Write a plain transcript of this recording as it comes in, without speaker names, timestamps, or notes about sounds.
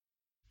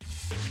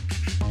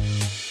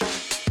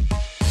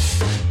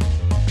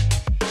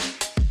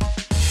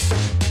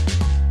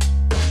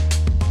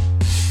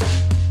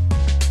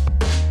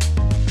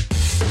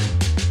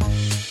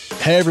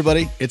Hey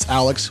everybody, it's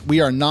Alex.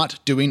 We are not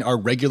doing our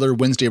regular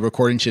Wednesday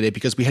recording today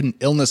because we had an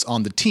illness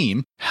on the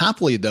team.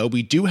 Happily though,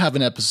 we do have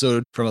an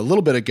episode from a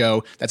little bit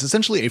ago that's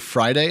essentially a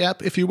Friday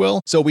ep, if you will.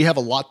 So we have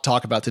a lot to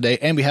talk about today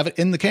and we have it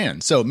in the can.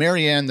 So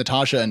Marianne,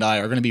 Natasha, and I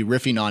are going to be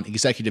riffing on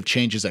executive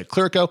changes at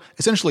Clearco,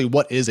 essentially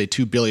what is a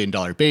 $2 billion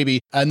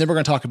baby. And then we're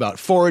going to talk about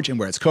Forge and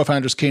where its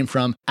co-founders came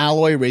from,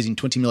 Alloy raising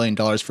 $20 million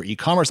for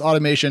e-commerce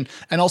automation,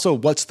 and also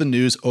what's the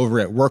news over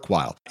at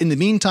WorkWhile. In the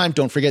meantime,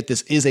 don't forget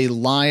this is a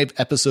live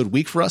episode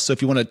week for us. So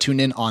if you want to tune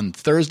in on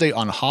Thursday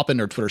on Hopin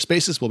or Twitter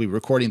Spaces, we'll be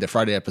recording the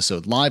Friday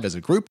episode live as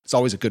a group. It's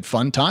always a good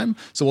fun time.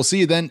 So we'll see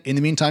you then. In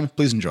the meantime,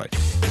 please enjoy.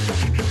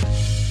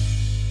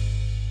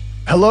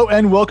 Hello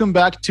and welcome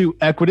back to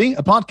Equity,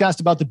 a podcast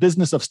about the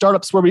business of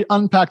startups where we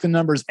unpack the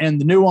numbers and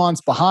the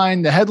nuance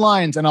behind the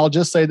headlines. And I'll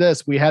just say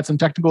this, we had some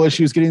technical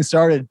issues getting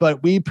started,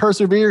 but we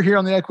persevere here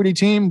on the Equity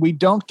team. We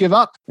don't give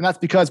up. And that's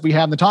because we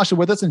have Natasha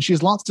with us and she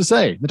has lots to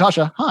say.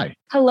 Natasha, hi.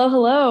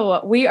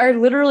 Hello. We are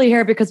literally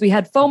here because we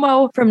had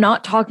FOMO from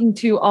not talking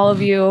to all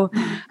of you,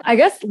 I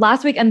guess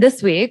last week and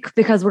this week,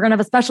 because we're going to have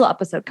a special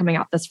episode coming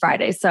out this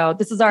Friday. So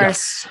this is our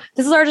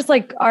just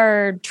like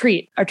our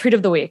treat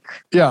of the week.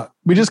 Yeah.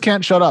 We just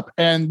can't shut up.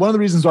 And one of the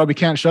reasons why we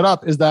can't shut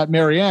up is that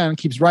Marianne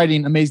keeps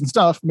writing amazing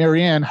stuff.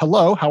 Marianne,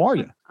 hello. How are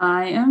you?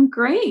 I am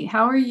great.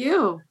 How are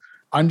you?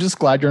 I'm just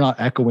glad you're not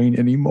echoing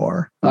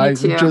anymore. Me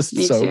too.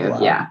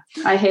 Glad. Yeah.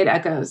 I hate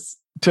echoes.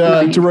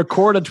 To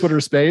record a Twitter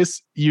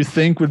space, you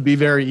think would be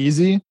very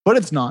easy, but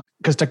it's not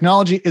because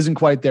technology isn't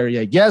quite there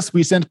yet. Yes,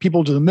 we sent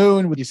people to the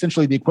moon with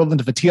essentially the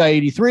equivalent of a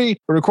TI-83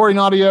 for recording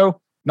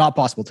audio. Not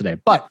possible today.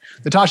 But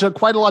Natasha,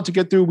 quite a lot to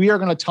get through. We are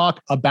going to talk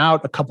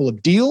about a couple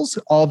of deals,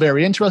 all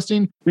very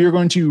interesting. We are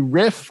going to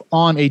riff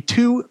on a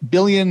 $2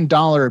 billion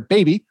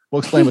baby.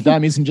 We'll explain what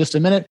that means in just a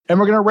minute. And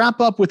we're going to wrap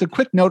up with a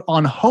quick note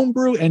on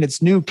Homebrew and its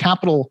new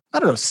capital,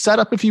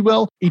 setup, if you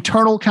will,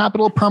 eternal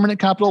capital, permanent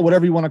capital,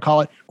 whatever you want to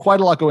call it. Quite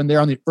a lot going there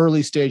on the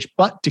early stage.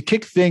 But to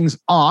kick things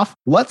off,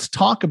 let's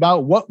talk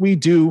about what we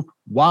do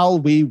while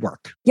we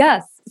work.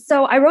 Yes.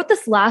 So I wrote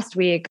this last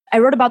week. I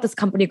wrote about this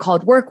company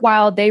called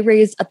WorkWhile. They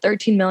raised a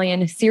 $13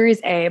 million Series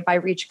A by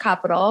Reach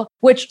Capital,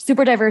 which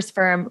super diverse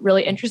firm,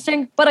 really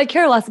interesting, but I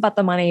care less about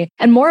the money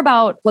and more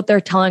about what they're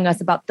telling us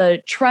about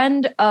the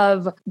trend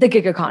of the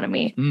gig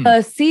economy.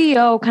 The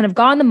CEO kind of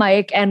got on the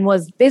mic and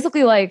was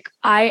basically like,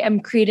 I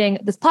am creating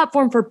this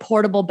platform for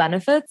portable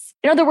benefits.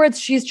 In other words,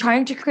 she's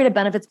trying to create a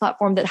benefits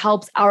platform that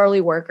helps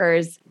hourly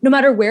workers, no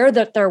matter where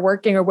that they're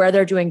working or where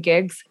they're doing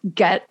gigs,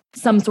 get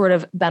some sort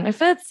of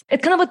benefits.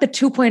 It's kind of like the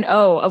 2.0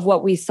 of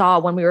what we saw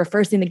when we were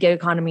first in the gig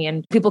economy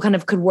and people kind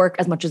of could work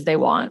as much as they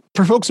want.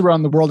 For folks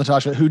around the world,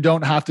 Natasha, who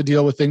don't have to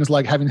deal with things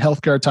like having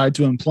healthcare tied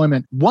to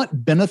employment, what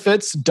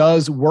benefits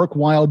does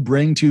WorkWhile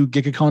bring to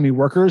gig economy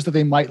workers that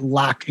they might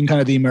lack in kind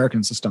of the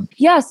American system?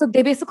 Yeah, so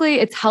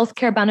it's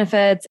healthcare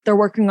benefits. They're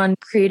working on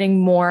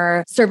creating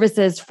more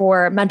services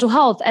for mental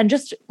health and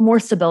just more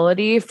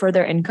stability for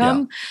their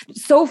income. Yeah.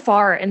 So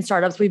far in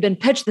startups, we've been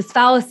pitched this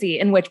fallacy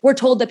in which we're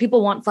told that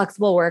people want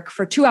flexible work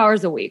for 2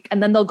 hours a week,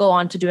 and then they'll go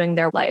on to doing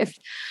their life.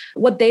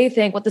 What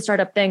the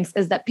startup thinks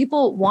is that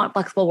people want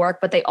flexible work,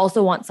 but they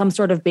also want some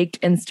sort of baked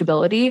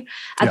instability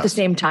at the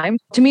same time.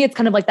 To me, it's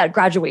kind of like that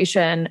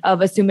graduation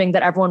of assuming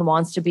that everyone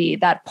wants to be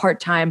that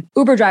part-time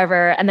Uber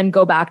driver and then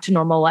go back to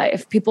normal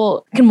life.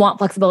 People can want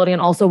flexibility and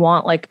also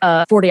want like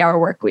a 40-hour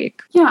work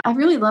week. Yeah, I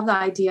really love the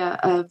idea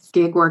of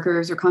gig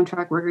workers or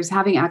contract workers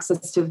having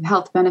access to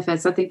health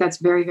benefits. I think that's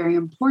very, very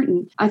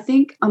important. I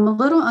think I'm a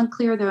little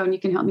unclear though, and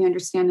you can help me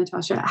understand,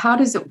 Natasha. How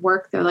does it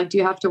work though? Like, do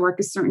you have to work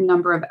a certain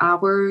number of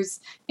hours?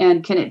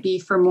 And can it be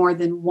for more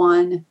than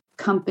one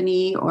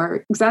company,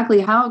 or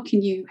exactly how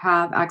can you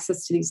have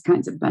access to these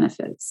kinds of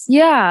benefits?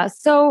 Yeah.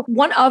 So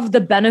one of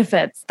the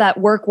benefits that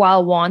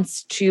WorkWhile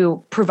wants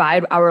to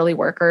provide hourly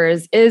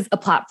workers is a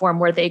platform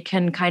where they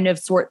can kind of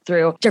sort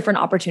through different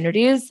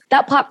opportunities.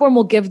 That platform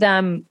will give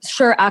them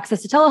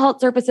access to telehealth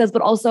services,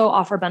 but also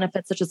offer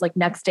benefits such as like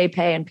next day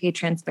pay and pay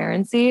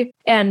transparency.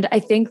 And I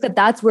think that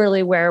that's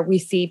really where we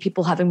see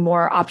people having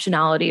more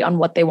optionality on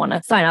what they want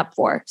to sign up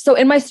for. So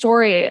in my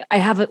story, I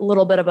have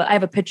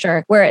a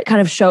picture where it kind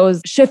of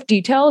shows shift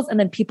details and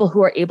then people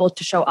who are able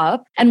to show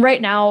up. And right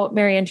now,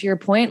 Marianne, to your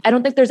point, I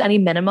don't think there's any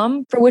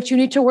minimum for which you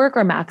need to work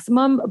or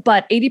maximum,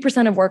 but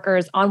 80% of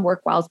workers on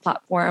WorkWhile's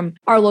platform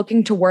are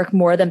looking to work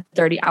more than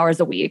 30 hours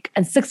a week,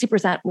 and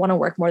 60% want to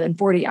work more than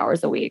 40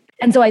 hours a week.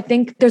 And so I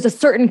think there's a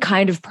certain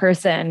kind of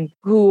person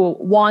who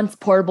wants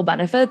portable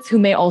benefits who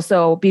may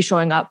also be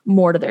showing up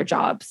more to their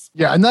jobs.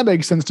 Yeah, and that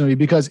makes sense to me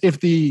because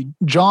if the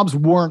jobs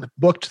weren't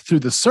booked through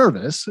the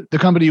service, the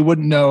company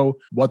wouldn't know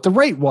what the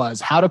rate was,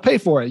 how to pay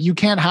for it. You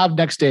can't have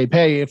next day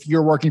pay if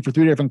you're working for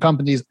 3 different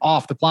companies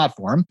off the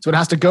platform. So it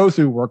has to go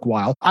through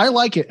WorkWhile. I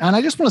like it. And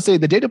I just want to say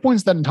the data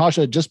points that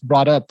Natasha just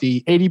brought up,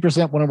 the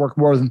 80% want to work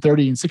more than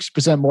 30 and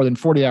 60% more than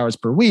 40 hours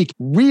per week,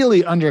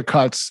 really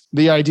undercuts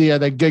the idea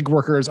that gig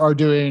workers are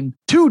doing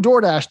 2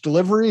 DoorDash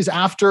deliveries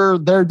after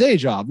their day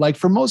job. Like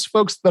for most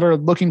folks that are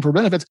looking for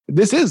benefits,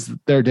 this is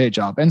their day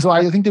job. And so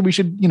I think that we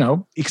should,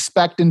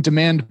 expect and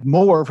demand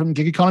more from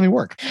gig economy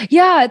work.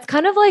 Yeah, it's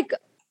kind of like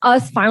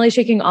us finally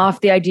shaking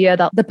off the idea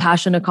that the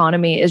passion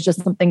economy is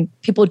just something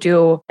people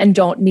do and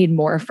don't need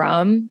more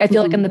from. I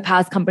feel like in the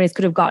past, companies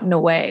could have gotten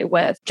away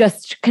with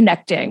just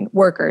connecting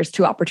workers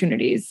to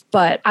opportunities.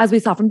 But as we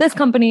saw from this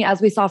company,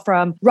 as we saw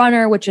from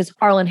Runner, which is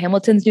Arlen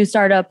Hamilton's new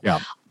startup,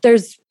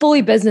 there's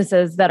fully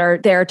businesses that are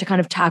there to kind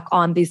of tack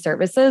on these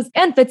services,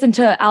 and fits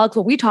into, Alex,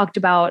 what we talked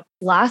about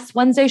last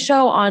Wednesday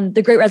show on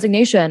the Great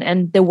Resignation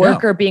and the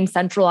worker being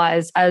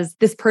centralized as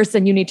this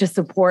person you need to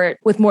support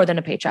with more than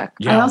a paycheck.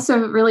 I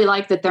also really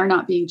like that they're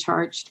not being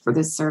charged for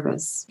this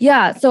service.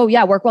 Yeah. So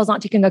WorkWell's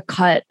not taking a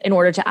cut in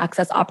order to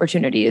access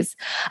opportunities.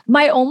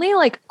 My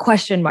only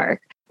question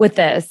mark with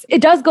this,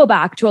 it does go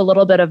back to a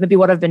little bit of maybe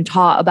what I've been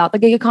taught about the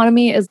gig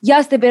economy is,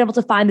 yes, they've been able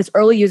to find this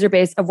early user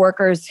base of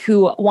workers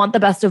who want the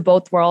best of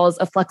both worlds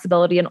of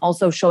flexibility and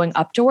also showing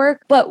up to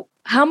work. But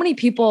how many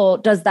people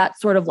does that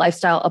sort of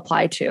lifestyle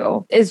apply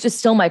to is just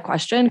still my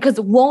question. Because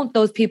won't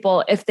those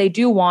people, if they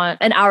do want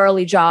an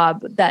hourly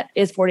job that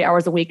is 40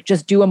 hours a week,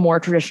 just do a more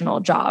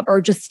traditional job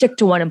or just stick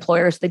to one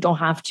employer so they don't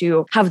have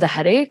to have the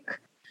headache?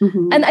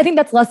 And I think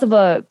that's less of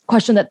a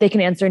question that they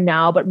can answer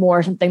now, but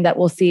more something that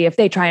we'll see if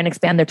they try and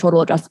expand their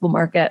total addressable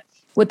market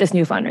with this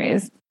new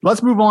fundraise.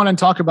 Let's move on and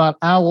talk about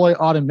Alloy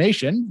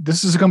Automation.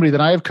 This is a company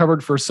that I have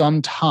covered for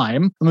some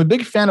time. I'm a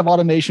big fan of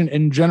automation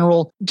in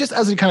general. Just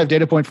as a kind of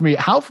data point for me,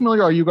 how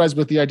familiar are you guys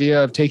with the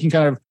idea of taking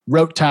kind of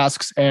rote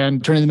tasks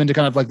and turning them into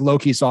kind of like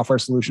low-key software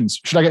solutions?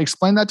 Should I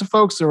explain that to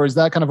folks, or is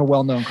that kind of a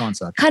well-known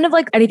concept? Kind of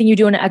like anything you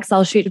do in an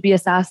Excel sheet to be a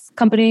SaaS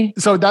company.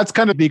 So that's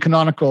kind of the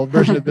canonical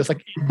version of this.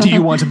 Do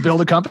you want to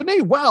build a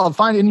company? Well,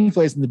 find any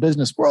place in the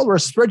business world where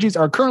spreadsheets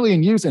are currently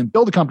in use and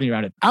build a company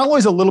around it. Alloy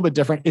is a little bit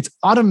different. It's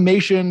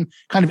automation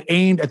kind of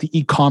aimed at the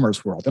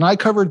e-commerce world. And I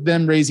covered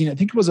them raising, I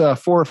think it was a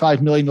 $4 or $5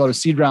 million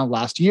seed round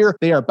last year.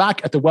 They are back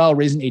at the well,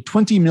 raising a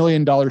 $20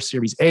 million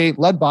Series A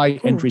led by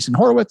Andreessen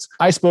Horowitz.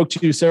 I spoke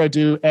to Sarah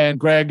Du and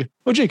Greg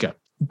Ojika.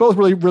 Both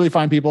really, really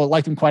fine people.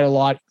 Like them quite a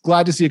lot.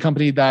 Glad to see a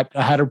company that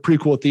had a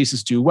pretty cool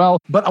thesis do well.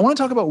 But I want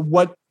to talk about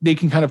what they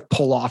can kind of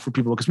pull off for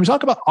people. Because when we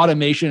talk about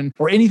automation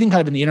or anything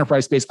kind of in the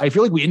enterprise space, I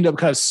feel like we end up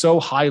kind of so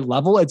high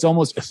level, it's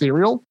almost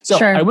ethereal. So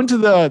I went to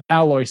the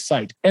Alloy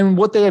site, and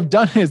what they have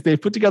done is they've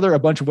put together a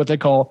bunch of what they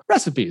call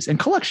recipes and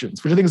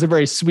collections, which I think is a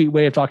very sweet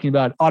way of talking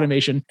about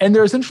automation. And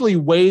they're essentially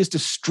ways to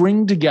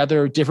string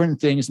together different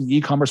things in the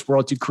e-commerce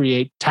world to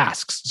create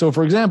tasks. So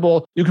for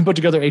example, you can put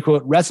together a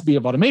quote recipe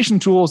of automation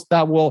tools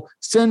that will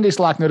send a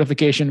Slack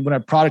notification when a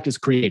product is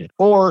created.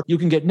 Or you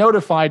can get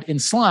notified in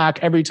Slack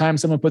every time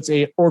someone puts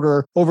a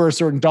order over a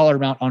certain dollar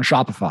amount on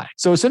Shopify.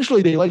 So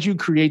essentially, they let you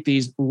create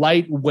these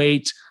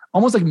lightweight,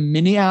 almost like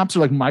mini apps or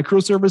like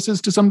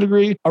microservices to some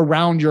degree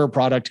around your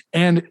product.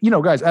 And,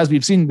 guys, as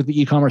we've seen with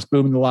the e-commerce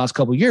boom in the last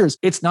couple of years,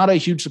 it's not a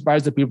huge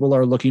surprise that people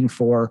are looking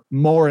for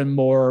more and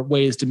more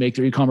ways to make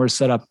their e-commerce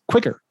setup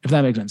quicker, if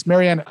that makes sense.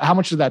 Marianne, how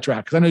much did that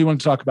track? Because I know you want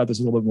to talk about this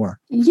a little bit more.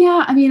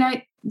 Yeah,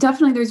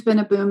 definitely there's been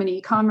a boom in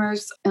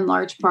e-commerce in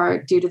large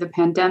part due to the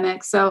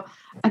pandemic. So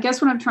I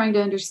guess what I'm trying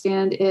to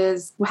understand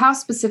is how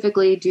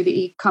specifically do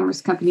the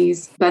e-commerce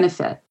companies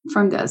benefit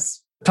from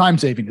this? Time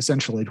saving,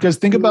 essentially, because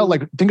think about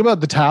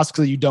the tasks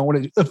that you don't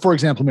want to. For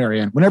example,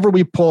 Marianne, whenever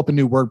we pull up a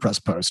new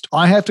WordPress post,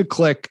 I have to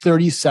click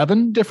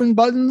 37 different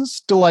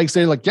buttons to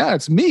say yeah,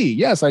 it's me.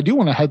 Yes, I do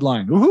want a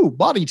headline. Woohoo,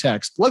 body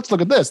text. Let's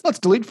look at this. Let's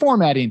delete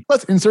formatting.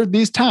 Let's insert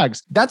these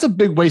tags. That's a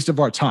big waste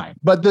of our time.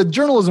 But the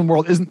journalism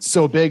world isn't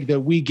so big that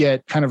we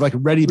get kind of like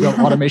ready-built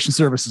automation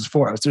services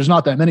for us. There's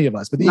not that many of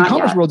us, but the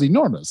e-commerce world's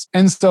enormous.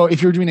 And so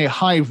if you're doing a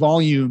high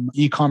volume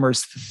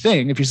e-commerce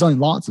thing, if you're selling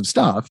lots of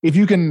stuff, if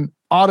you can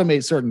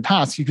automate certain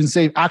tasks, you can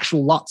save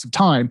actual lots of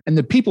time. And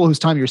the people whose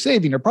time you're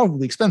saving are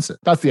probably expensive.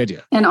 That's the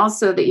idea. And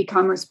also the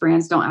e-commerce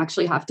brands don't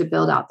actually have to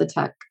build out the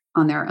tech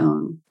on their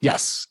own.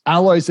 Yes.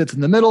 Alloy sits in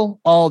the middle.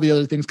 All the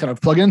other things kind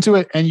of plug into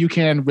it. And you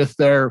can, with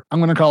their, I'm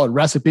going to call it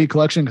recipe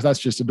collection, because that's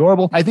just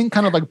adorable. I think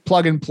kind of like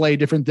plug and play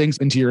different things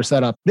into your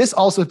setup. This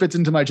also fits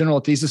into my general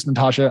thesis,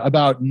 Natasha,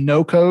 about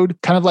no code,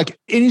 kind of like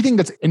anything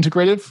that's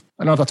integrative.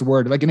 I don't know if that's a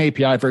word, like an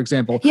API, for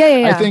example.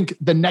 Yeah. I think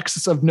the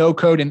nexus of no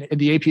code and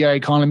the API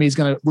economy is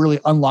going to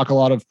really unlock a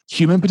lot of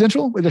human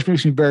potential, which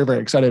makes me very, very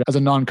excited as a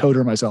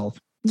non-coder myself.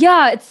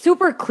 Yeah, it's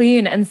super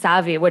clean and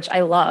savvy, which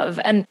I love.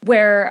 And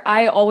where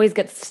I always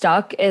get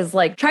stuck is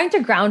trying to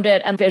ground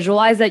it and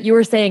visualize it. You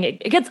were saying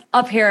it gets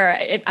up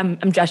here.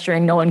 I'm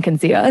gesturing. No one can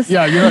see us.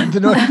 Yeah,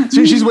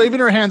 she's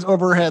waving her hands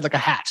over her head like a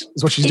hat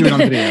is what she's doing on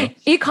the video.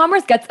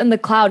 E-commerce gets in the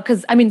cloud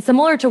because,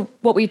 similar to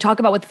what we talk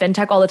about with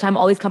fintech all the time,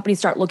 all these companies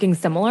start looking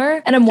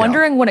similar. And I'm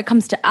wondering when it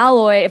comes to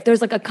Alloy, if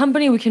there's a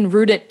company we can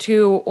root it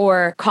to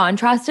or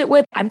contrast it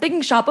with. I'm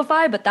thinking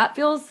Shopify, but that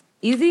feels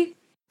easy.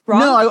 Wrong?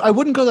 No, I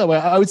wouldn't go that way.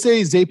 I would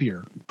say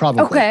Zapier,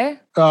 probably. Okay.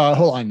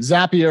 Hold on.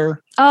 Zapier.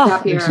 Oh,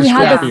 Zapier. we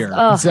had Zapier.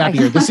 this. Oh,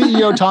 Zapier. The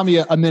CEO taught me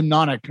a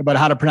mnemonic about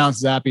how to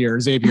pronounce Zapier.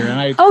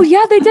 And oh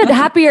yeah, they did.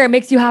 Happier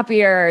makes you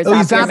happier.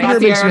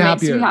 Zapier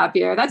makes you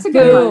happier. That's a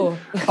good one.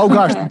 Oh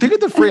gosh, think of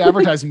the free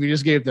advertising we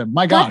just gave them.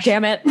 My gosh. God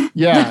damn it.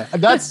 Yeah,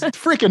 that's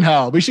freaking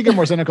hell. We should get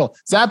more cynical.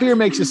 Zapier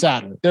makes you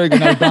sadder. There you go.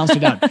 Now you bounced it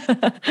down.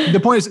 The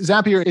point is,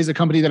 Zapier is a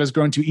company that has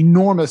grown to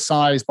enormous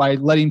size by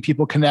letting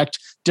people connect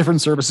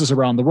different services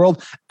around the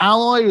world.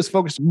 Alloy was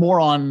focused more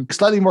on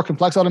slightly more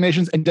complex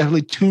automations and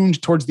definitely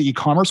tuned towards the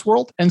e-commerce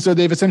world. And so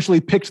they've essentially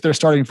picked their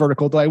starting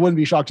vertical, though I wouldn't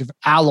be shocked if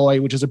Alloy,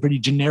 which is a pretty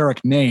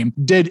generic name,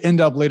 did end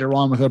up later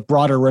on with a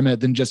broader remit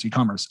than just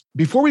e-commerce.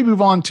 Before we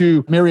move on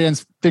to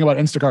Marianne's thing about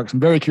Instacart, 'cause I'm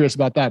very curious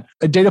about that,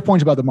 a data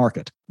point about the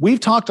market. We've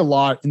talked a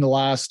lot in the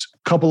last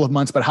couple of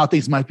months about how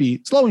things might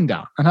be slowing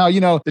down and how,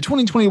 the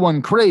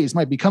 2021 craze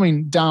might be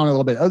coming down a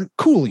little bit,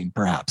 cooling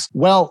perhaps.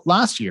 Well,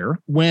 last year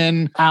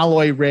when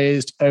Alloy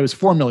raised, it was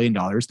 $4 million,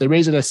 they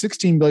raised it at a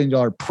 $16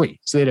 billion pre.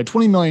 So they had a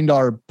 $20 million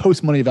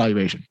post-money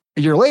valuation.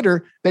 A year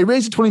later, they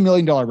raised a $20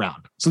 million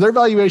round. So their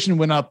valuation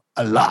went up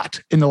a lot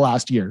in the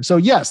last year. So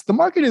yes, the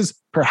market is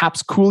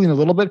perhaps cooling a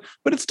little bit,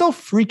 but it's still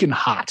freaking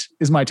hot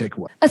is my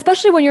takeaway.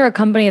 Especially when you're a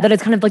company that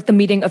is kind of like the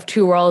meeting of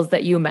two worlds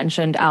that you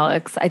mentioned,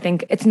 Alex. I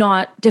think it's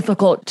not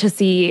difficult to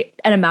see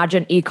and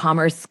imagine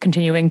e-commerce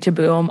continuing to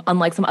boom,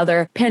 unlike some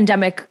other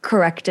pandemic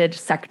corrected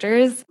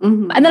sectors.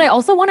 Mm-hmm. And then I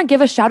also want to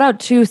give a shout out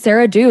to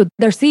Sarah Du,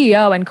 their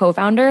CEO and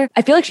co-founder.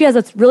 I feel like she has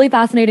a really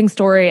fascinating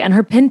story, and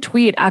her pinned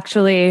tweet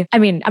actually,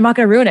 I'm not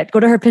going to ruin it. Go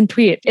to her pinned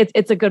tweet.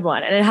 It's a good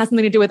one. And it has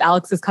something to do with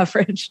Alex's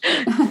coverage.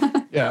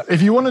 Yeah.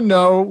 If you want to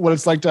know what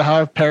it's like to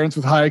have parents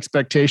with high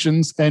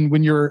expectations and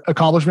when your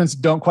accomplishments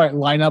don't quite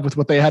line up with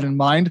what they had in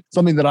mind,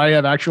 something that I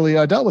have actually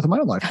dealt with in my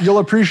own life, you'll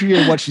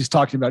appreciate what she's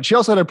talking about. She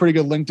also had a pretty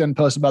good LinkedIn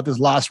post about this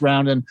last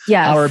round and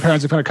how her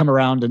parents have kind of come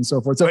around and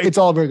so forth. So it's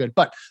all very good.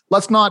 But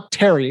let's not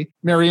tarry.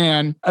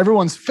 Marianne,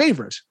 everyone's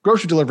favorite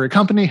grocery delivery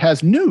company,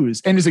 has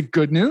news. And is it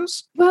good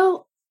news?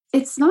 Well,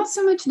 it's not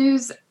so much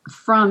news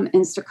from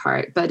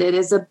Instacart, but it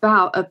is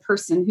about a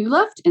person who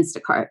left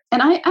Instacart.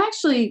 And I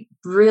actually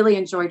really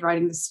enjoyed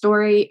writing the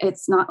story.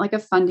 It's not like a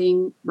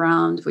funding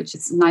round, which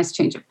is a nice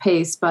change of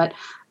pace, but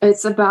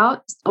it's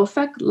about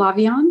Ophek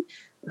Lavian,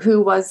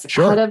 who was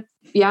head of,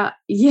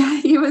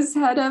 he was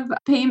head of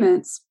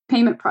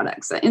payment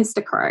products at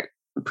Instacart.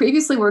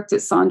 Previously worked at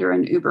Sonder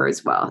and Uber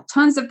as well.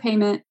 Tons of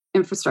payment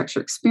infrastructure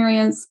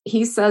experience.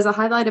 He says a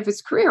highlight of his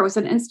career was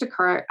at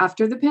Instacart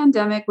after the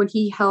pandemic when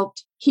he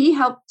helped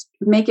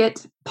make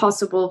it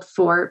possible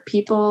for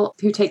people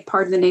who take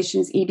part in the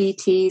nation's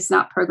EBT,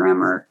 SNAP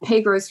program, or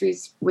pay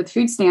groceries with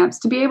food stamps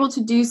to be able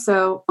to do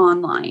so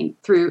online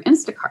through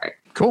Instacart.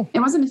 Cool. It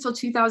wasn't until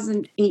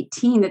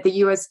 2018 that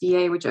the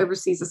USDA, which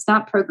oversees the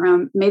SNAP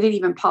program, made it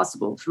even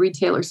possible for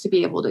retailers to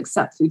be able to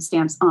accept food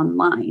stamps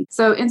online.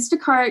 So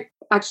Instacart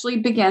actually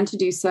began to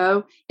do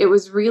so. It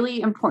was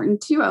really important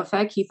to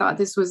Ophek. He thought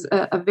this was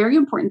a very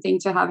important thing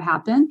to have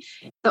happen.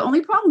 The only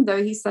problem,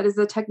 though, he said, is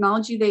the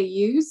technology they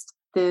used.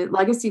 The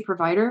legacy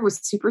provider was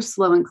super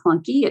slow and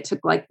clunky. It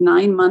took like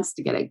 9 months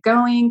to get it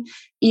going.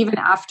 Even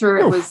after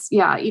it was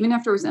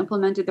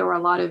implemented, there were a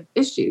lot of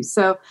issues.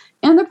 So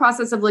in the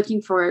process of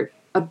looking for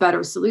a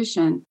better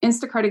solution,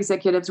 Instacart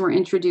executives were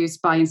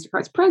introduced by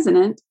Instacart's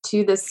president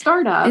to this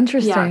startup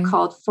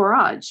called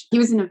Forage. He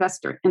was an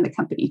investor in the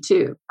company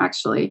too,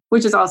 actually,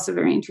 which is also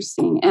very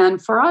interesting.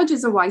 And Forage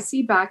is a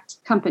YC-backed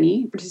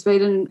company,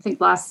 participated in, I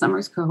think, last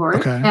summer's cohort.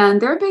 Okay. And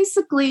they're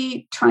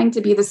basically trying to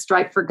be the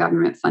Stripe for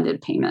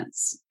government-funded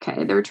payments.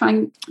 Okay, they're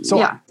trying...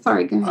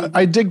 sorry, go ahead.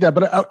 I dig that,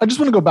 but I just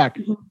want to go back.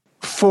 Mm-hmm.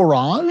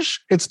 Forage,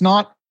 it's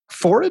not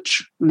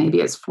Forage?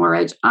 Maybe it's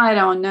Forage. I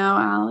don't know,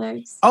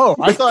 Alex. Oh,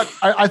 I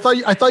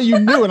thought you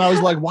knew, and I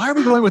was like, why are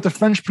we going with the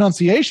French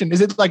pronunciation?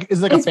 Is it like a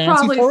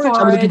fancy forage?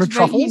 Are we looking for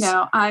truffles?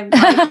 I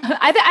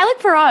like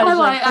Forage.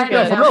 I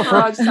don't know.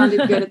 Forage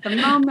sounded good at the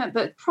moment,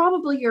 but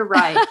probably you're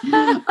right.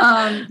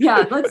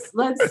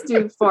 Let's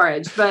do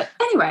Forage. But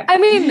anyway, I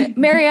mean,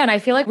 Marianne, I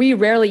feel like you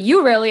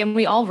rarely, and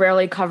we all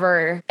rarely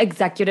cover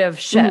executive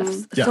shifts.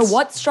 Mm-hmm. Yes. So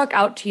what struck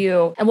out to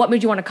you, and what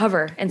made you want to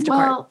cover Instacart?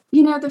 Well,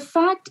 the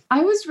fact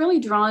I was really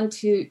drawn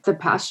to the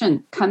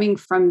passion coming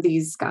from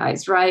these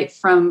guys, right?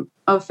 From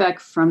Ophek,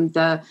 from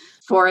the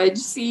Forage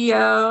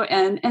CEO,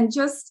 and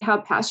just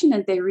how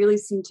passionate they really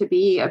seem to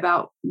be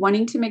about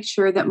wanting to make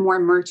sure that more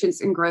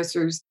merchants and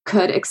grocers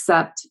could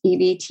accept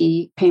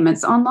EBT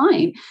payments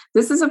online.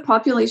 This is a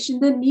population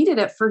that needed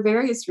it for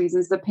various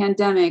reasons, the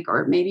pandemic,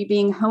 or maybe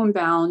being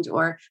homebound,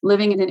 or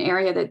living in an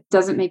area that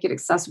doesn't make it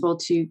accessible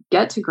to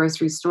get to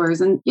grocery stores.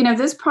 And,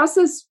 this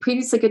process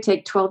previously could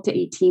take 12 to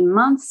 18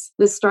 months.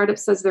 The startup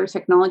says their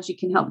technology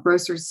can help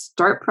grocers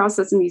start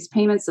processing these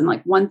payments in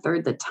like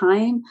 1/3 the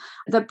time.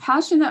 The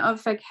passion that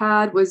Ophek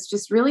had was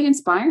just really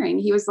inspiring.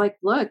 He was like,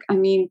 look,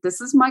 this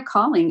is my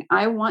calling.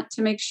 I want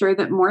to make sure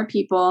that more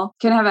people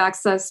can have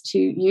access to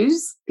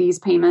use these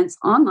payments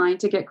online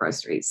to get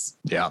groceries.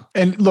 Yeah.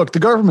 And look, the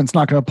government's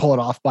not going to pull it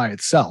off by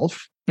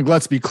itself. Like,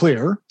 let's be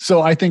clear.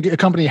 So I think a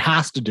company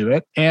has to do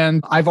it.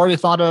 And I've already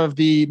thought of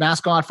the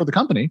mascot for the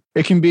company.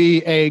 It can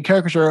be a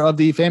caricature of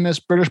the famous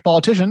British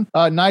politician,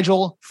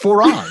 Nigel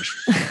Farage.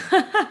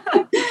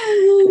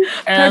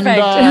 And,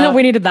 perfect.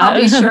 We needed that.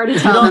 I'll be sure to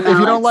tell them, if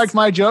you don't like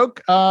my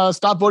joke,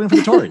 stop voting for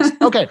the Tories.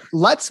 Okay,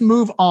 let's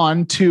move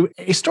on to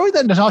a story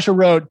that Natasha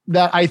wrote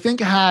that I think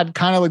had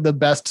kind of like the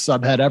best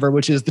subhead ever,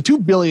 which is the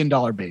 $2 billion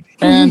baby.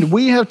 And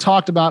we have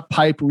talked about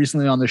Pipe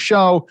recently on the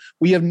show.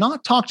 We have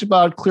not talked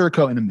about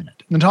Clearco in a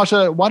minute.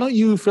 Natasha, why don't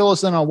you fill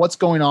us in on what's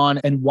going on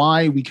and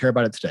why we care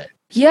about it today?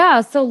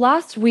 Yeah, so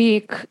last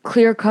week,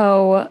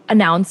 Clearco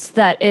announced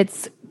that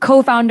its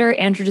co-founder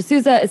Andrew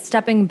D'Souza is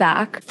stepping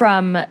back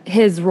from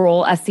his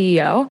role as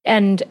CEO,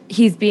 and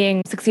he's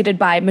being succeeded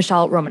by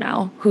Michelle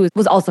Romanow, who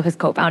was also his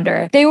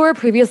co-founder. They were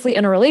previously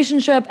in a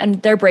relationship,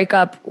 and their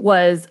breakup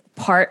was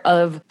part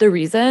of the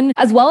reason,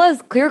 as well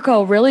as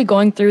Clearco really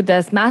going through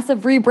this massive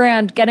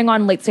rebrand, getting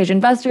on late stage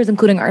investors,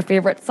 including our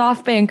favorite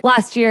SoftBank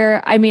last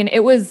year. I mean,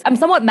 I'm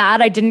somewhat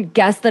mad I didn't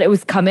guess that it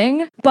was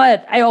coming,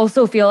 but I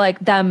also feel like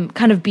them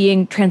kind of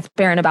being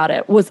transparent about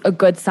it was a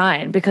good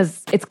sign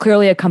because it's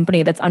clearly a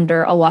company that's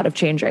under a lot of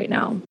change right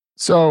now.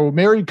 So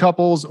married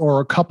couples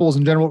or couples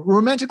in general,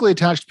 romantically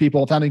attached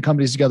people founding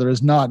companies together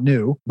is not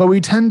new, but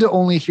we tend to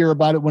only hear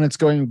about it when it's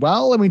going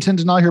well, and we tend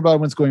to not hear about it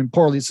when it's going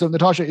poorly. So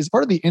Natasha, is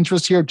part of the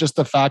interest here just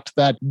the fact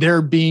that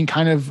they're being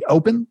kind of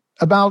open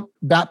about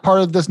that part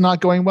of this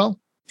not going well?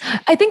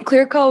 I think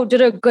Clearco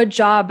did a good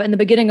job in the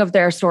beginning of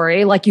their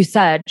story, like you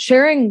said,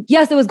 sharing,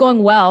 yes, it was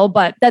going well,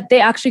 but that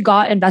they actually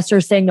got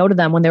investors saying no to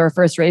them when they were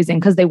first raising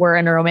because they were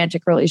in a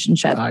romantic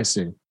relationship. I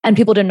see. And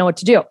people didn't know what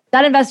to do.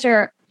 That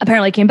investor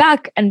apparently came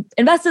back and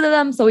invested in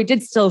them. So we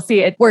did still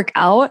see it work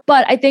out.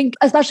 But I think,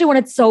 especially when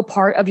it's so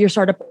part of your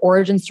startup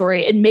origin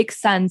story, it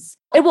makes sense.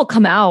 It will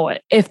come out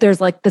if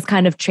there's like this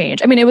kind of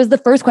change. I mean, it was the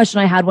first question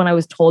I had when I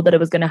was told that it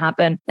was going to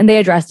happen, and they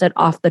addressed it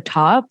off the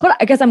top. But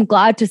I guess I'm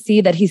glad to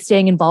see that he's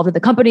staying involved with the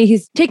company.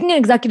 He's taking an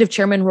executive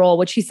chairman role,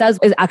 which he says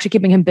is actually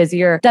keeping him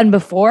busier than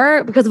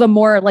before because of a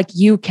more like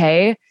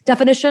UK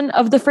definition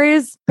of the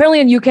phrase. Apparently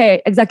in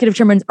UK, executive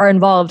chairmen are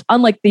involved,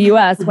 unlike the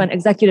US, when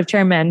executive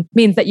chairman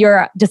means that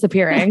you're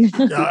disappearing.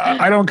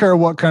 I don't care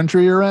what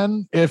country you're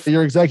in. If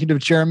your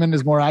executive chairman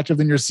is more active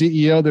than your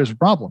CEO, there's a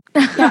problem.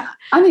 Yeah.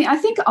 I mean, I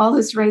think all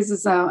this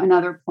raises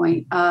another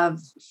point of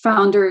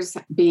founders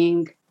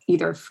being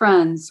either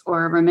friends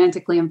or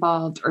romantically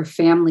involved or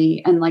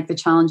family and like the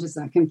challenges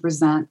that can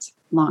present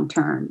long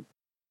term.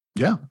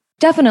 Yeah.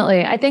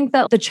 Definitely. I think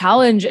that the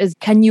challenge is,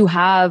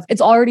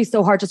 it's already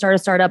so hard to start a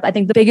startup. I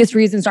think the biggest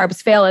reason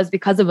startups fail is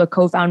because of a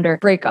co-founder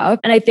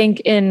breakup. And I think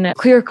in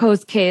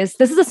Clearco's case,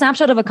 this is a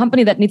snapshot of a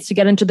company that needs to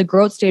get into the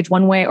growth stage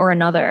one way or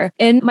another.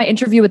 In my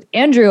interview with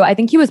Andrew, I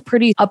think he was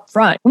pretty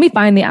upfront. Let me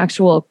find the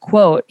actual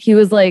quote. He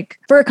was like,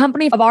 for a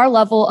company of our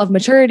level of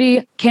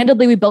maturity,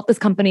 candidly, we built this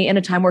company in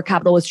a time where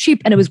capital was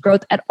cheap and it was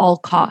growth at all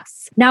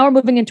costs. Now we're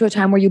moving into a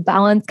time where you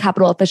balance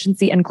capital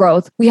efficiency and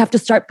growth. We have to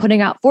start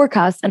putting out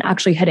forecasts and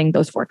actually hitting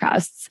those forecasts.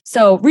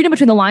 So reading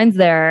between the lines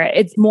there,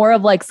 it's more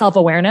of like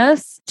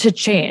self-awareness to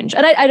change.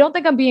 And I don't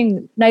think I'm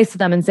being nice to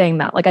them in saying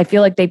that. Like, I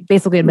feel like they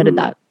basically admitted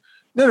that.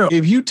 No.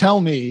 If you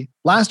tell me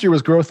last year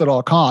was growth at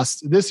all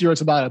costs, this year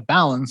it's about a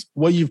balance,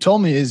 what you've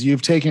told me is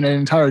you've taken an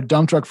entire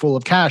dump truck full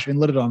of cash and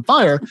lit it on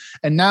fire.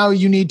 And now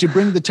you need to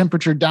bring the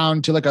temperature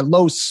down to like a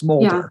low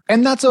smolder. Yeah.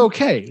 And that's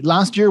okay.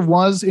 Last year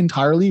was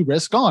entirely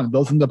risk on,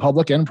 both in the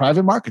public and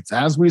private markets,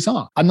 as we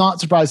saw. I'm not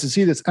surprised to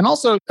see this. And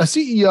also a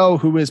CEO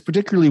who is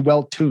particularly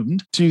well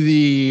tuned to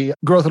the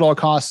growth at all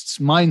costs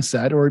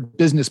mindset or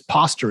business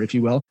posture, if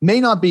you will, may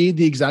not be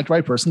the exact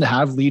right person to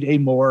have lead a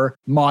more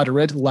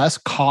moderate, less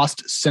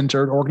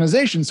cost-centered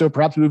organization. So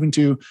perhaps moving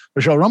to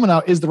Michelle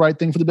Romanow is the right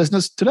thing for the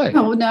business today.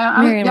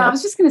 I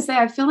was just going to say,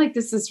 I feel like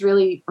this is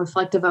really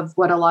reflective of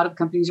what a lot of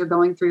companies are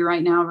going through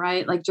right now,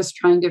 right? Like just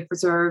trying to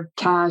preserve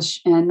cash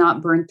and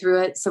not burn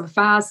through it so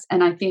fast.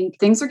 And I think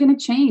things are going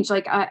to change.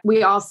 Like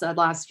we all said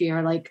last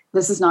year, like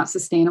this is not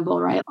sustainable,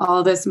 right?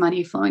 All this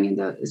money flowing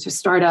into just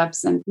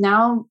startups. And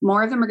now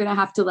more of them are going to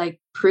have to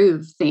like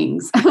prove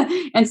things.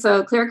 And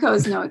so Clearco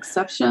is no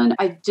exception.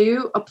 I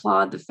do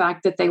applaud the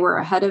fact that they were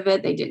ahead of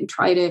it. They didn't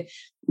try to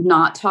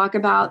not talk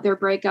about their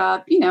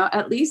breakup.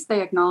 At least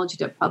they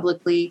acknowledged it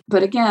publicly.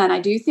 But again,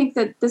 I do think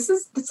that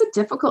it's a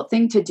difficult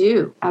thing to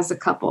do as a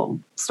couple.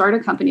 Start a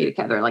company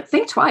together. Like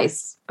think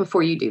twice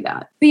before you do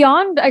that.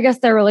 Beyond, I guess,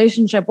 their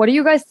relationship, what do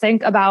you guys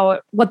think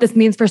about what this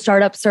means for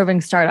startups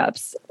serving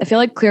startups? I feel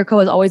like Clearco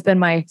has always been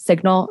my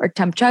signal or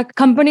temp check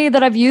company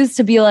that I've used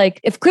to be like,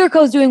 if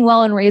Clearco is doing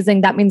well in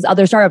raising, that means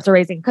other startups are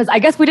raising. Because I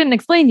guess we didn't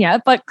explain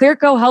yet, but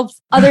Clearco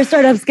helps other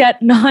startups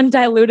get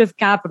non-dilutive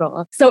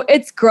capital. So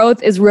its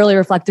growth is really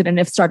reflected in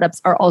if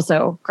startups are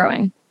also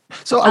growing.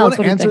 So I want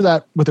to answer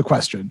that with a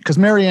question, because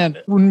Marianne,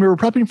 when we were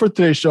prepping for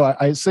today's show,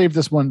 I saved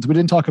this one. We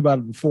didn't talk about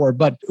it before,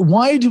 but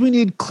why do we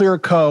need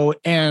Clearco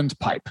and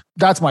Pipe?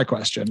 That's my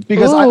question,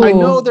 because I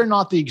know they're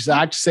not the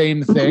exact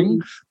same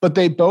thing, but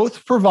they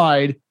both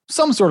provide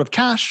some sort of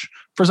cash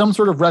for some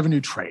sort of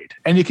revenue trade.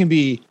 And it can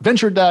be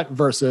venture debt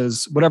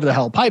versus whatever the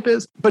hell Pipe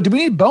is. But do we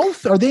need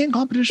both? Are they in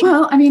competition?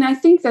 Well, I mean, I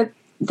think that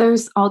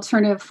those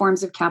alternative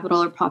forms of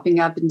capital are popping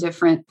up in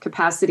different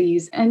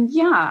capacities. And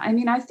yeah, I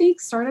mean, I think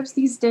startups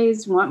these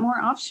days want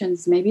more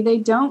options. Maybe they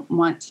don't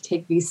want to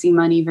take VC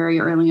money very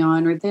early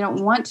on, or they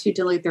don't want to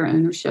dilute their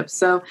ownership.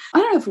 So I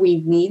don't know if we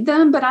need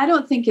them, but I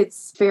don't think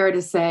it's fair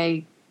to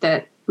say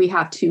that we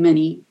have too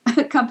many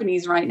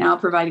companies right now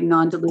providing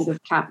non-dilutive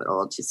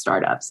capital to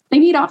startups. They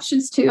need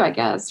options too, I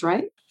guess,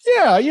 right?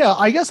 Yeah.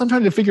 I guess I'm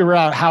trying to figure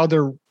out how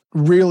they're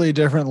really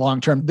different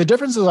long-term. The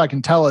differences I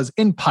can tell is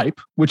in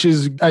PIPE, which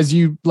is, as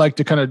you like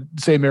to kind of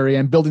say,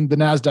 Marianne, building the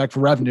NASDAQ for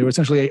revenue,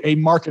 essentially a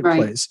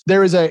marketplace. Right.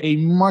 There is a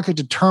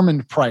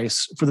market-determined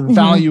price for the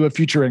value of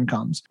future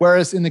incomes.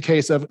 Whereas in the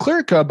case of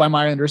Clearco, by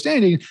my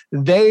understanding,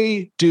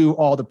 they do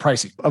all the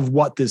pricing of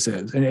what this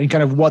is and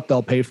kind of what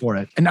they'll pay for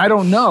it. And I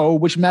don't know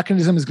which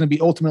mechanism is going to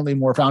be ultimately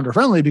more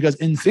founder-friendly, because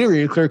in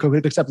theory, Clearco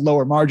could accept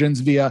lower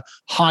margins via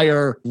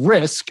higher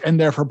risk and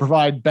therefore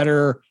provide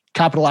better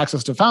capital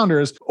access to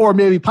founders, or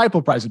maybe PIPE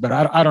will price it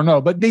better. I don't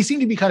know, but they seem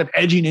to be kind of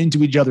edging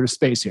into each other's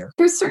space here.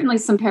 There's certainly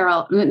some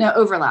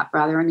overlap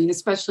rather. I mean,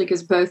 especially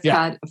because both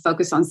had a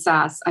focus on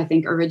SaaS, I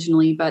think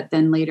originally, but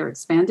then later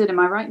expanded. Am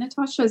I right,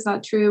 Natasha? Is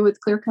that true with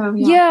Clearco?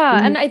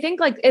 Yeah. And I think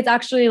it's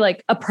actually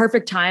a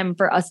perfect time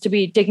for us to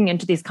be digging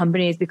into these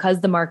companies,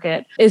 because the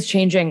market is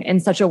changing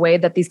in such a way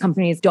that these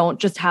companies don't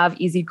just have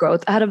easy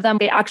growth ahead of them.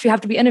 They actually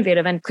have to be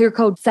innovative. And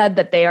Clearco said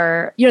that they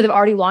are, they've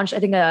already launched, I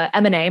think, a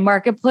M&A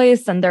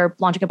marketplace, and they're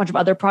launching a bunch of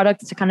other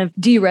products to kind of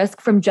de-risk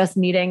from just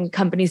needing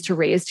companies to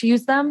raise to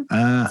use them.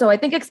 So I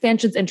think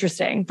expansion's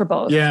interesting for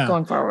both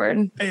going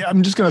forward.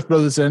 I'm just going to throw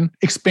this in.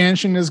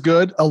 Expansion is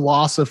good. A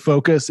loss of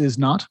focus is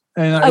not.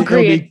 And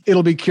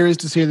it'll be curious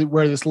to see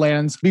where this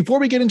lands. Before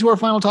we get into our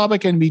final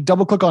topic and we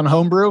double click on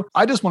Homebrew,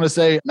 I just want to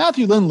say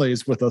Matthew Lindley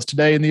is with us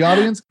today in the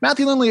audience.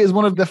 Matthew Lindley is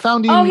one of the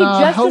founding hosts.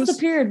 Oh, he just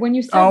disappeared when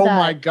you said that. Oh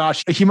my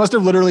gosh. He must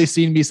have literally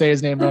seen me say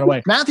his name right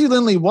away. Matthew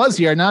Lindley was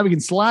here. Now we can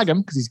slag him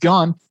because he's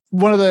gone.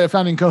 One of the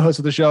founding co-hosts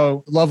of the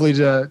show. Lovely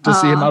to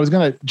see him. I was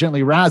going to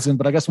gently razz him,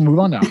 but I guess we'll move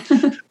on now.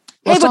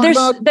 Hey, but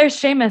there's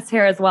Seamus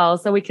here as well,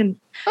 so we can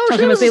tell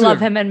Seamus we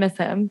love him and miss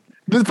him.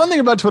 The fun thing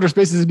about Twitter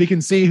Spaces is we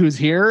can see who's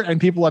here, and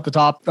people at the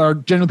top are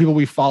generally people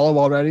we follow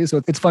already.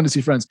 So it's fun to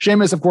see friends.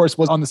 Seamus, of course,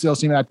 was on the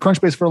sales team at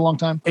Crunchbase for a long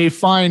time. A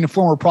fine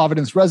former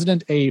Providence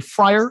resident, a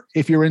friar,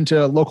 if you're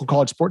into local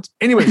college sports.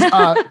 Anyways,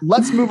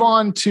 let's move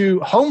on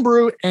to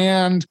Homebrew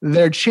and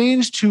their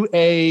change to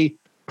a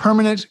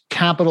permanent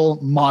capital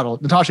model.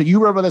 Natasha, you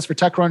wrote about this for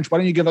TechCrunch. Why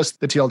don't you give us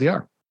the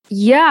TLDR?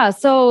 Yeah.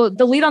 So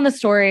the lead on the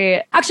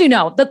story, actually,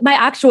 no, my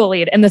actual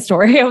lead in the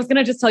story, I was going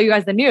to just tell you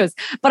guys the news,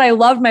 but I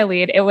loved my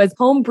lead. It was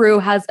Homebrew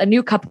has a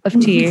new cup of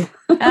tea.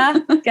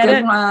 Get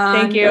it?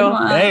 Thank you.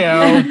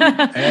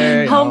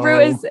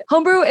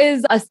 Homebrew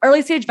is an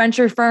early stage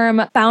venture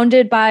firm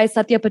founded by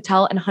Satya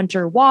Patel and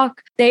Hunter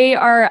Walk. They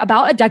are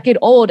about a decade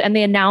old, and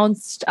they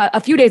announced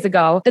a few days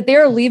ago that they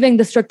are leaving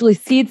the strictly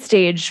seed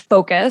stage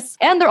focus,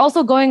 and they're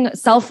also going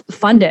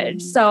self-funded.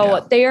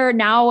 So they are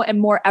now a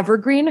more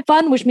evergreen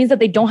fund, which means that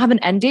they don't have an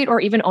end date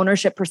or even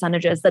ownership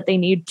percentages that they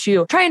need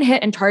to try and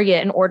hit and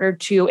target in order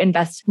to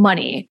invest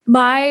money.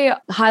 My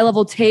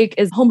high-level take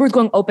is Homebrew's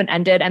going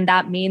open-ended, and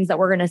that means that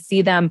we're going to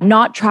see them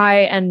not try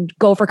and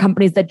go for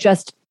companies that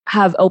just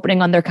have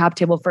opening on their cap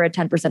table for a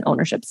 10%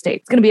 ownership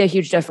stake. It's going to be a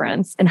huge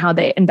difference in how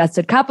they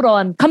invested capital,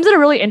 and comes at a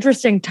really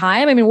interesting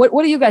time. I mean, what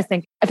do you guys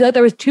think? I feel like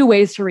there was two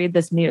ways to read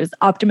this news,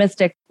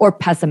 optimistic or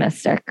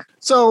pessimistic.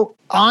 So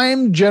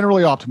I'm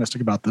generally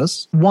optimistic about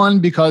this. One,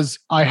 because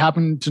I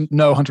happen to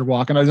know Hunter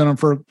Walk, and I've known him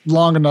for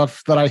long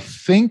enough that I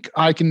think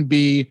I can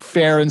be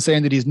fair in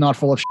saying that he's not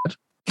full of shit.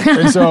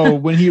 And so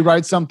when he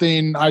writes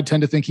something, I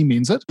tend to think he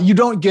means it. You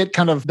don't get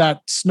kind of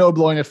that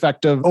snowblowing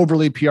effect of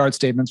overly PR'd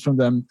statements from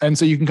them. And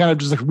so you can kind of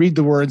just read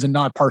the words and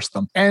not parse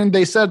them. And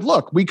they said,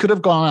 look, we could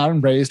have gone out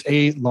and raised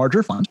a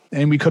larger fund,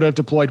 and we could have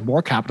deployed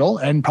more capital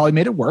and probably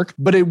made it work,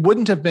 but it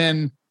wouldn't have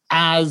been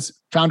as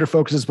founder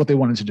focused as what they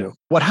wanted to do.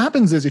 What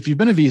happens is if you've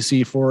been a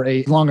VC for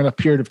a long enough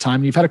period of time,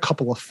 and you've had a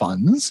couple of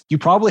funds, you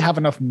probably have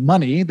enough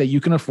money that you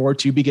can afford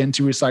to begin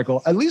to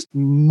recycle at least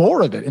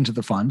more of it into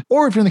the fund.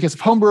 Or if you're in the case of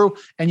Homebrew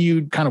and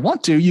you kind of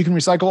want to, you can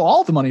recycle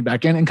all the money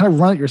back in and kind of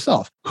run it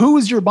yourself. Who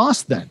is your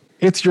boss then?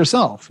 It's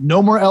yourself.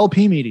 No more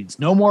LP meetings,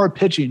 no more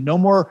pitching, no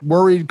more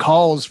worried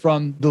calls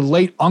from the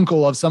late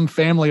uncle of some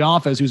family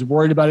office who's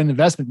worried about an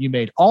investment you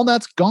made. All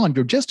that's gone.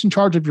 You're just in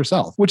charge of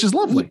yourself, which is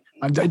lovely.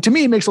 To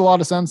me, it makes a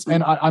lot of sense,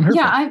 and I'm here.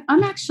 Yeah,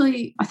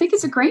 I think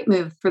it's a great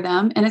move for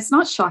them, and it's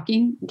not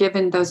shocking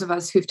given those of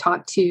us who've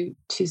talked to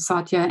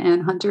Satya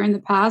and Hunter in the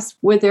past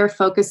with their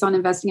focus on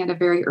investing at a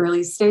very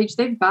early stage.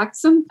 They've backed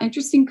some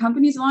interesting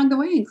companies along the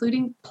way,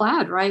 including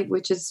Plaid, right,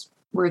 which is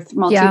worth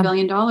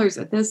multi-billion dollars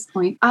at this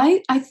point.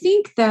 I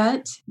think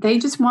that they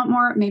just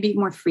want maybe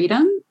more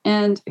freedom,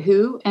 and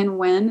who and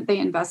when they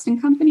invest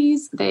in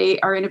companies. They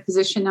are in a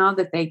position now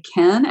that they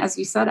can, as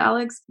you said,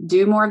 Alex,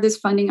 do more of this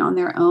funding on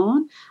their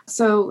own.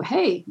 So,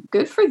 hey,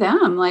 good for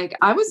them. Like,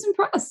 I was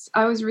impressed.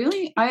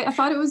 I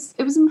thought it was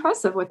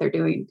impressive what they're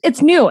doing.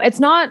 It's new. It's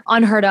not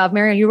unheard of.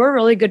 Marianne, you were a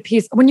really good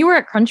piece. When you were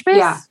at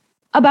Crunchbase,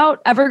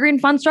 about evergreen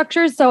fund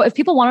structures. So if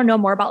people want to know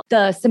more about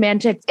the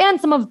semantics and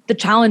some of the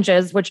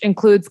challenges, which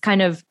includes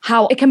kind of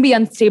how it can be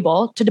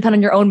unstable to depend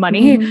on your own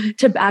money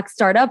to back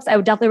startups, I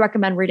would definitely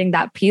recommend reading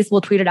that piece.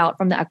 We'll tweet it out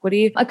from the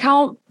equity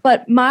account.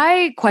 But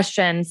my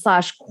question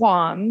 /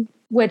 qualm,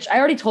 which I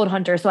already told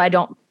Hunter, so I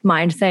don't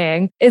mind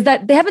saying, is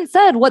that they haven't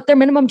said what their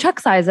minimum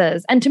check size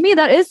is. And to me,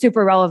 that is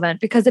super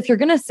relevant because if you're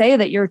going to say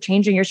that you're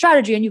changing your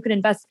strategy and you can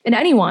invest in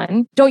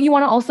anyone, don't you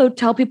want to also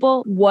tell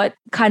people what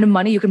kind of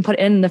money you can put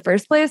in the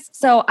first place?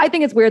 So I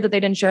think it's weird that they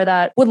didn't share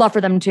that. Would love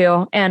for them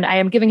to. And I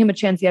am giving him a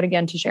chance yet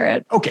again to share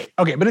it. Okay.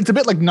 But it's a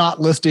bit like not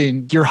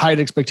listing your height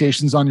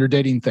expectations on your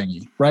dating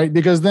thingy, right?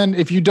 Because then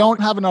if you don't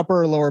have an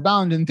upper or lower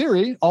bound, in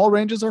theory, all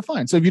ranges are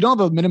fine. So if you don't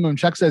have a minimum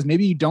check size,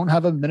 maybe you don't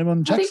have a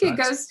minimum check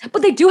size.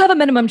 But they do have a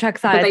minimum check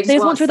size. They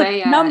just won't share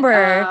the number.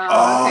 Okay,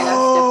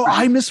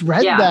 I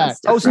misread that.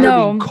 Oh, so they're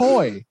being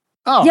coy.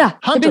 Oh, yeah,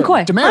 Hunter, they're being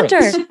coy. Damaris.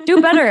 Hunter,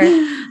 do better.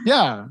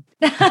 Yeah.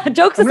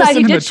 Jokes aside,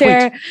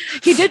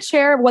 he did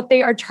share what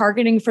they are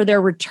targeting for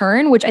their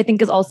return, which I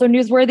think is also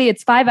newsworthy.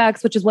 It's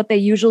 5x, which is what they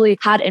usually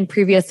had in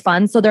previous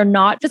funds. So they're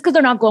not, just because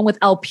they're not going with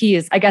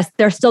LPs, I guess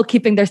they're still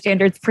keeping their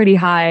standards pretty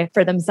high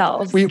for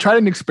themselves. We tried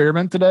an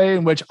experiment today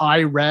in which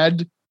I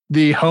read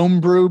the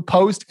Homebrew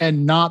post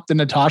and not the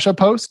Natasha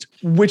post,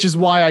 which is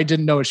why I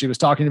didn't know what she was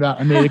talking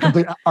about. I made a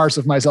complete arse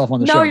of myself on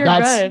the show. You're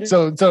good.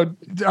 So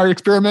our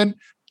experiment,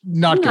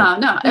 not good.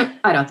 No,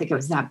 I don't think it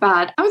was that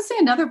bad. I would say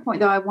another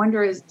point though, I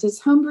wonder is,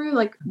 does Homebrew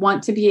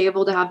want to be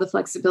able to have the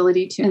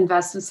flexibility to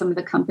invest in some of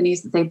the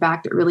companies that they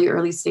backed at really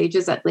early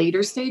stages at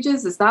later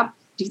stages? Do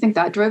you think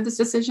that drove this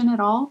decision at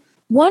all?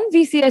 One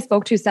VC I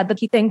spoke to said that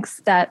he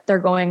thinks that they're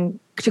going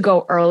to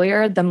go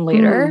earlier than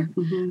later.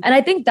 And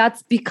I think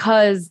that's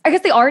because I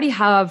guess they already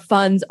have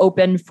funds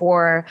open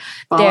for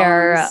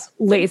their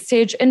late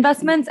stage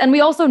investments. And we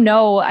also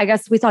know, I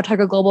guess we saw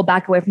Tiger Global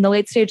back away from the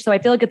late stage. So I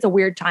feel like it's a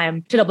weird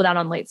time to double down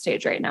on late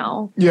stage right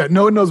now. Yeah,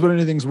 no one knows what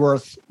anything's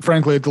worth,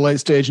 frankly, at the late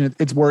stage. And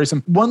it's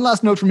worrisome. One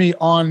last note for me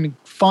on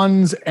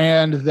funds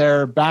and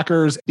their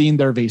backers being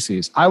their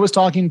VCs. I was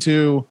talking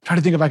to, trying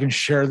to think if I can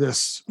share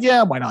this.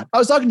 Yeah, why not? I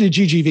was talking to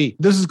GGV.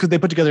 This is because they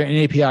put together an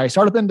API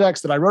startup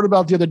index that I wrote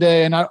about the other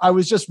day. And I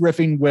was just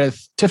riffing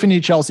with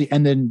Tiffany, Chelsea,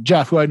 and then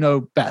Jeff, who I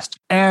know best.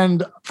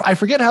 And I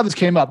forget how this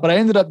came up, but I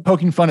ended up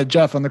poking fun at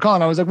Jeff on the call.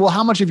 And I was like, well,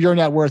 how much of your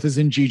net worth is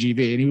in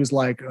GGV? And he was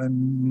like,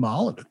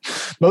 all of it,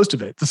 most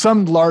of it,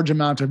 some large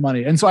amount of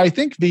money. And so I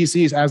think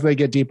VCs, as they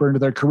get deeper into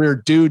their career,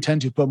 do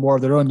tend to put more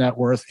of their own net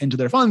worth into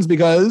their funds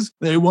because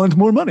they want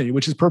more money,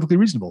 which is perfectly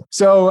reasonable.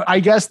 So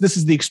I guess this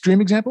is the extreme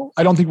example.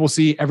 I don't think we'll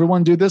see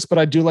everyone do this, but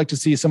I do like to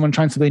see someone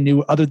trying something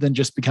new other than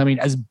just becoming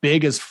as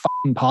big as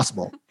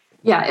possible.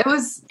 Yeah, it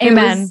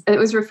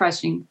was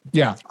refreshing.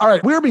 Yeah. All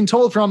right. We're being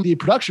told from the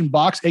production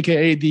box,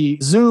 AKA the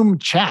Zoom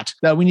chat,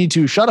 that we need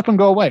to shut up and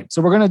go away.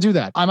 So we're going to do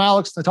that. I'm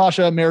Alex,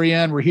 Natasha,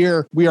 Marianne. We're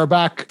here. We are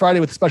back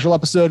Friday with a special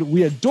episode.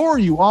 We adore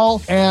you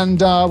all.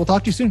 And we'll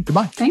talk to you soon.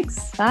 Goodbye.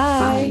 Thanks.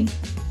 Bye.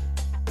 Bye.